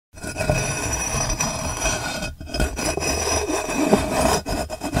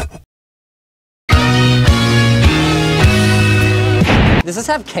Does this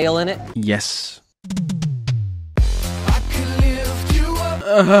have Cael in it? Yes.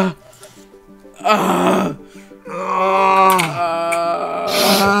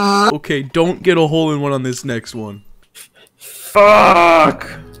 Okay, don't get a hole in one on this next one. Fuck!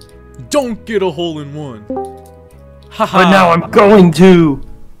 Don't get a hole in one. Haha. But now I'm going to.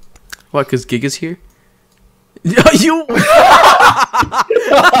 What, cause Giga's here? You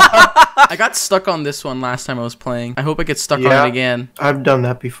I got stuck on this one last time I was playing. I hope I get stuck on it again. I've done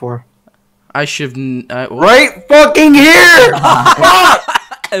that before. I should Right fucking here!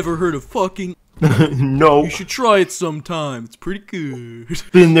 Ever heard of fucking? No. You should try it sometime. It's pretty good.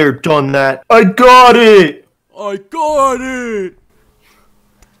 Been there, done that. I got it! I got it!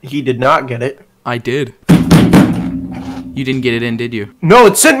 He did not get it. I did. You didn't get it in, did you? No,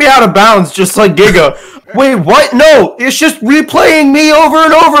 it sent me out of bounds just like Giga. Wait, what? No, it's just replaying me over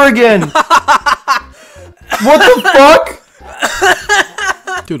and over again. What the fuck?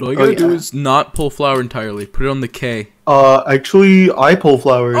 Dude, all you gotta do is not pull flower entirely. Put it on the K. Actually, I pull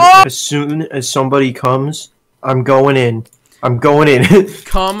flowers. As soon as somebody comes, I'm going in. I'm going in.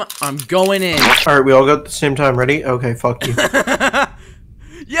 Come, I'm going in. Alright, we all got at the same time. Ready? Okay, fuck you.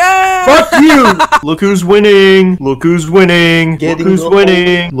 Yeah! Fuck you! Look who's winning! Look who's winning! Look who's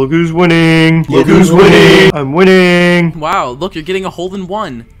winning! Look who's winning! Look who's winning! I'm winning! Wow, look, you're getting a hole in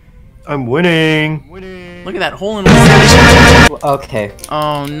one. I'm winning! Look at that hole in one. Okay.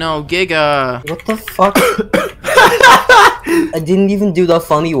 Oh no, Giga. What the fuck? I didn't even do the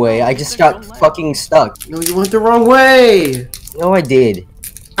funny way. I just got fucking stuck. No, you went the wrong way! No, I did.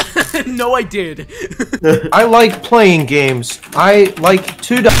 No, I did. I like playing games. I like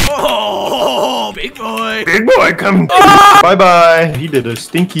to die. Oh, big boy. Big boy coming. Bye-bye. He did a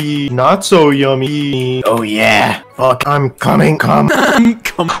stinky, not so yummy. Oh yeah. Fuck, I'm coming, come.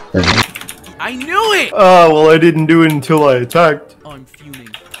 Come on. I knew it! Oh, well, I didn't do it until I attacked. Oh, I'm fuming.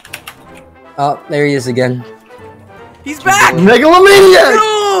 Oh, there he is again. He's back! Megalomaniac!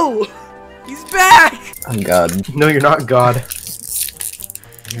 No! He's back! Oh god. No, you're not God.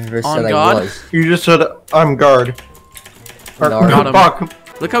 I never On said God? I was. You just said, I'm guard. Got him. Fuck.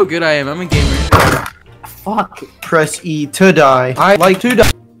 Look how good I am. I'm a gamer. Fuck. Press E to die. I like to die.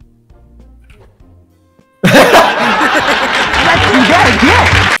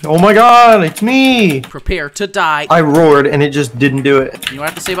 Oh my god, it's me! Prepare to die. I roared and it just didn't do it. You know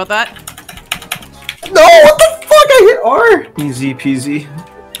what I have to say about that? No, what the fuck? I hit R! Easy peasy.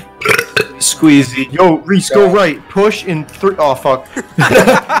 Squeezy. Yo, Reece, go right. Push in 3. Oh, fuck.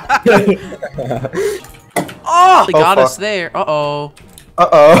 Oh! They got fuck. us there. Uh-oh.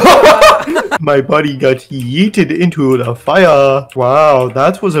 Uh-oh. My buddy got yeeted into the fire. Wow,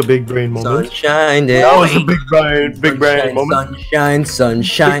 that was a big brain moment. Sunshine day. That was a big brain moment. Sunshine,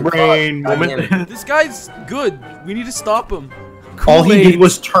 sunshine. Big brain God moment. damn it. This guy's good. We need to stop him. All he did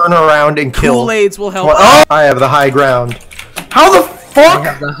was turn around and kill. Kool-Aids will help. What? Oh, I have the high ground. How the I fuck?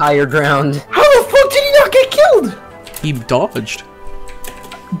 have the higher ground. How the fuck did he not get killed? He dodged.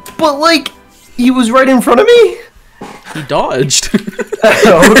 But like, he was right in front of me? He dodged.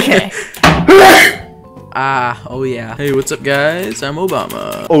 Okay. Oh yeah. Hey, what's up, guys? I'm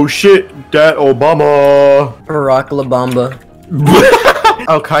Obama. Oh shit, that Obama. Barack Labamba.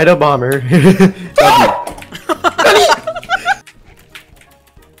 Al-Qaeda bomber.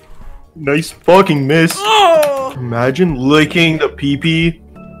 Nice fucking miss. Oh! Imagine licking the pee-pee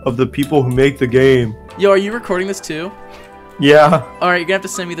of the people who make the game. Yo, are you recording this too? Yeah. Alright, you're gonna have to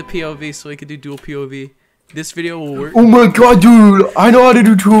send me the POV so we can do dual POV. This video will work. Oh my god, dude. I know how to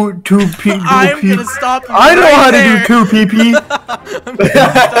do two pee. I'm gonna stop you. I know right how there. to do two pee-pee. I'm gonna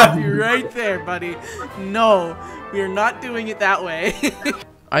stop you right there, buddy. No, we are not doing it that way.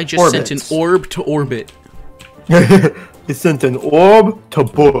 I just sent an orb to orbit. It sent an orb to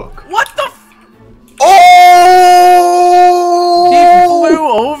book. What the f- Oh! He flew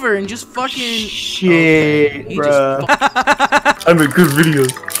over and just fucking... Shit, He bruh. just... I make good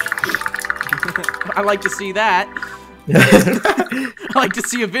videos. I like to see that. I like to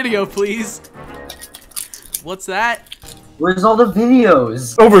see a video, please. What's that? Where's all the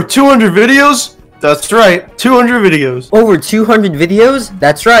videos? Over 200 videos? That's right, 200 videos. Over 200 videos?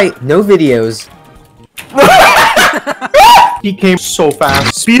 That's right, no videos. He came so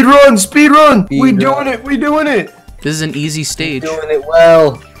fast. Speed run, speed run. Speed We run. doing it, we doing it. This is an easy stage. Doing it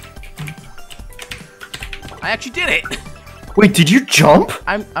well. I actually did it. Wait, did you jump?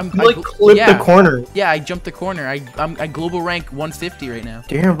 I'm You like clipped the corner. Yeah, I jumped the corner. I global rank 150 right now.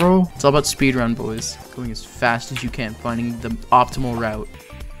 Damn, bro. It's all about speedrun, boys. Going as fast as you can, finding the optimal route.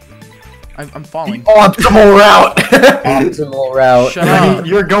 I'm falling. Optimal route. Optimal route. Shut up.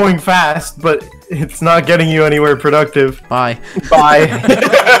 You're going fast, but it's not getting you anywhere productive. Bye.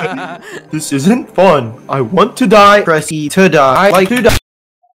 Bye. This isn't fun. I want to die. Press E to die. I like to die.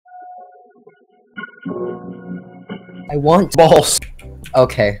 I want Balls.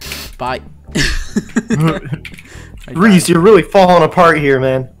 Okay. Bye. Reece, you're really falling apart here,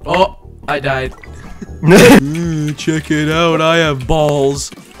 man. Oh, I died. Check it out, I have balls.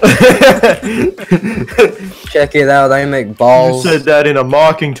 Check it out, I make balls. You said that in a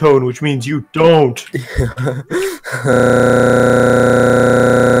mocking tone, which means you don't.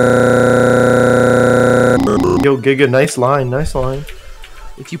 Yo, Giga, nice line, nice line.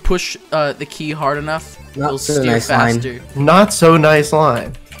 If you push the key hard enough, you'll so steer nice faster. Not so nice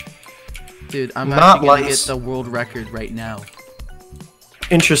line. Dude, I'm Not actually gonna nice. get the world record right now.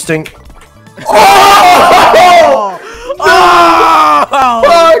 Interesting. Oh!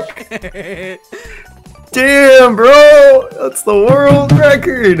 Fuck! Damn, bro! That's the world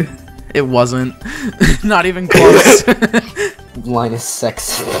record! It wasn't. Not even close. Linus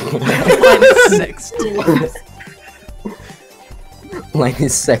sex. Minus 6.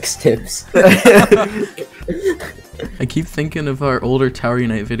 Linus sex tips. I keep thinking of our older Tower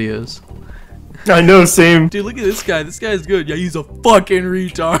Unite videos. I know, same. Dude, look at this guy. This guy's good. Yeah, he's a fucking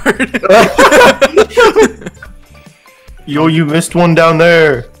retard. Yo, you missed one down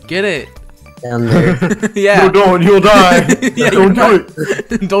there. Get it? Down there. Yeah. No, don't, you'll die. Yeah, Don't do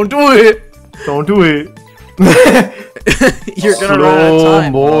it. Don't do it. Don't do it. You're gonna run out of Slow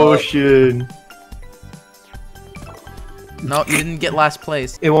time. motion. No, you didn't get last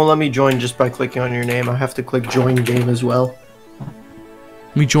place. It won't let me join just by clicking on your name. I have to click join game as well.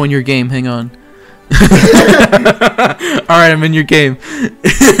 Let me join your game. Hang on. Alright, I'm in your game.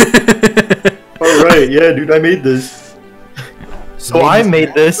 Alright, yeah, dude, I made this. So I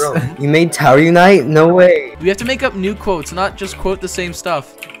made this. Bro, you made Tower Unite? No way. We have to make up new quotes, not just quote the same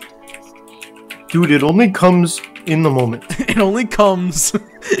stuff. Dude, it only comes in the moment. It only comes.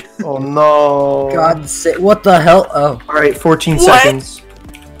 Oh no. God say what the hell? Oh. Alright, 14 What? seconds.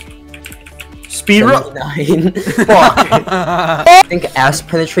 Speed run. 79. Fuck. I think ass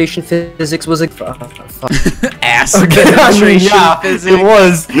penetration physics was a Ass. Okay, I mean, penetration yeah, physics. it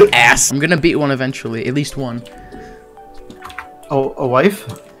was. Ass. I'm gonna beat one eventually. At least one. Oh, a wife?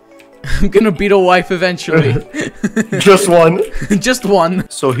 I'm gonna beat a wife eventually. Just one. Just one.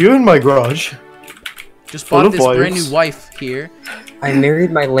 So here in my garage. Just Full bought of this brand wives. new wife here. I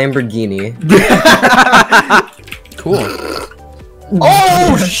married my Lamborghini. Cool.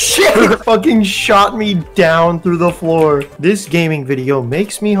 Oh shit! It fucking shot me down through the floor. This gaming video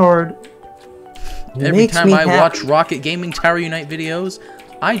makes me hard. Every Makes time me I happy. watch Rocket Gaming Tower Unite videos,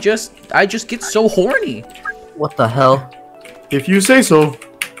 I just get so horny. What the hell? If you say so.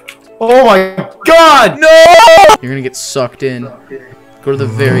 Oh my god! No! You're gonna get sucked in. Go to the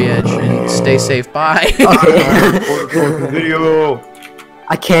very edge and stay safe. Bye. Okay. Video.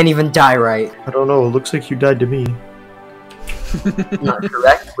 I can't even die right. I don't know. It looks like you died to me. Not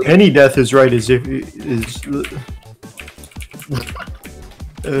correctly. Any death is right as if is.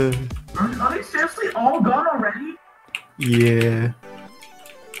 Are they seriously all gone already? Yeah.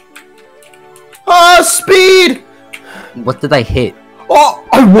 Ah, speed! What did I hit? Oh,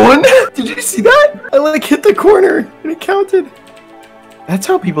 I won! Did you see that? I like hit the corner and it counted. That's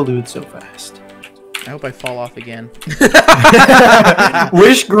how people do it so fast. I hope I fall off again.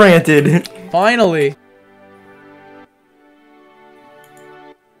 Wish granted. Finally.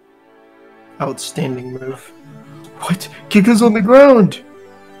 Outstanding move. What? Giga's on the ground.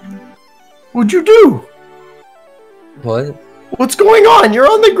 What'd you do? What? What's going on? You're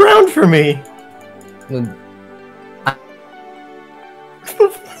on the ground for me.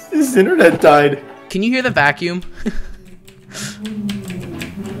 His internet died. Can you hear the vacuum?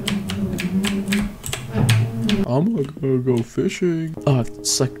 I'm gonna go fishing. Oh,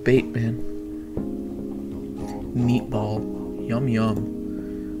 it's like bait, man. Meatball. Yum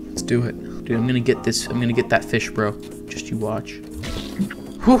yum. Let's do it. Dude, I'm gonna get this. I'm gonna get that fish, bro. Just you watch.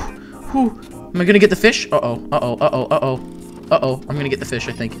 Whew. Whew. Am I gonna get the fish? Uh-oh. Uh-oh. Uh-oh. Uh-oh. Uh-oh. I'm gonna get the fish,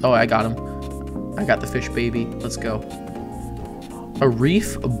 I think. Oh, I got him. I got the fish, baby. Let's go. A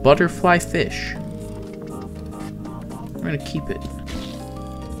reef butterfly fish. I'm gonna keep it.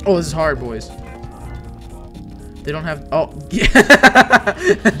 Oh, this is hard, boys. They don't have. Oh, yeah.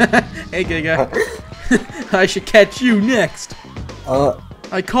 Hey, Giga. I should catch you next.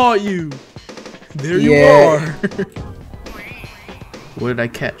 I caught you. There you are. What did I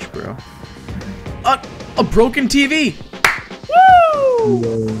catch, bro? A broken TV.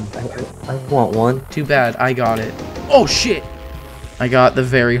 Woo! I want one. Too bad. I got it. Oh shit. I got the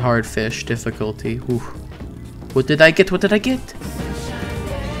very hard fish difficulty. Whew. What did I get? What did I get?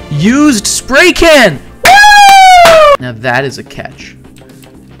 Used spray can! Woo! Now that is a catch.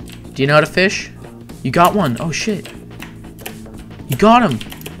 Do you know how to fish? You got one. Oh shit. You got him.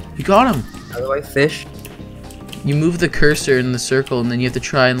 You got him. How do I fish? You move the cursor in the circle and then you have to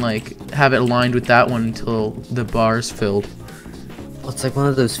try and like have it aligned with that one until the bar's filled. Oh, it's like one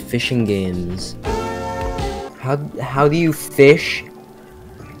of those fishing games. How do you fish?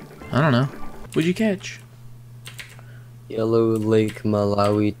 I don't know. What'd you catch? Yellow Lake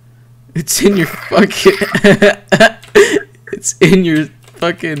Malawi. It's in your fucking it's in your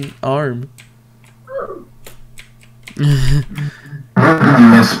fucking arm. Okay.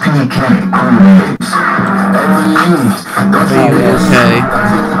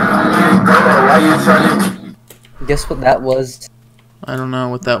 Guess what that was? I don't know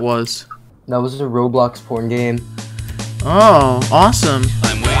what that was. That was a Roblox porn game. Oh, awesome.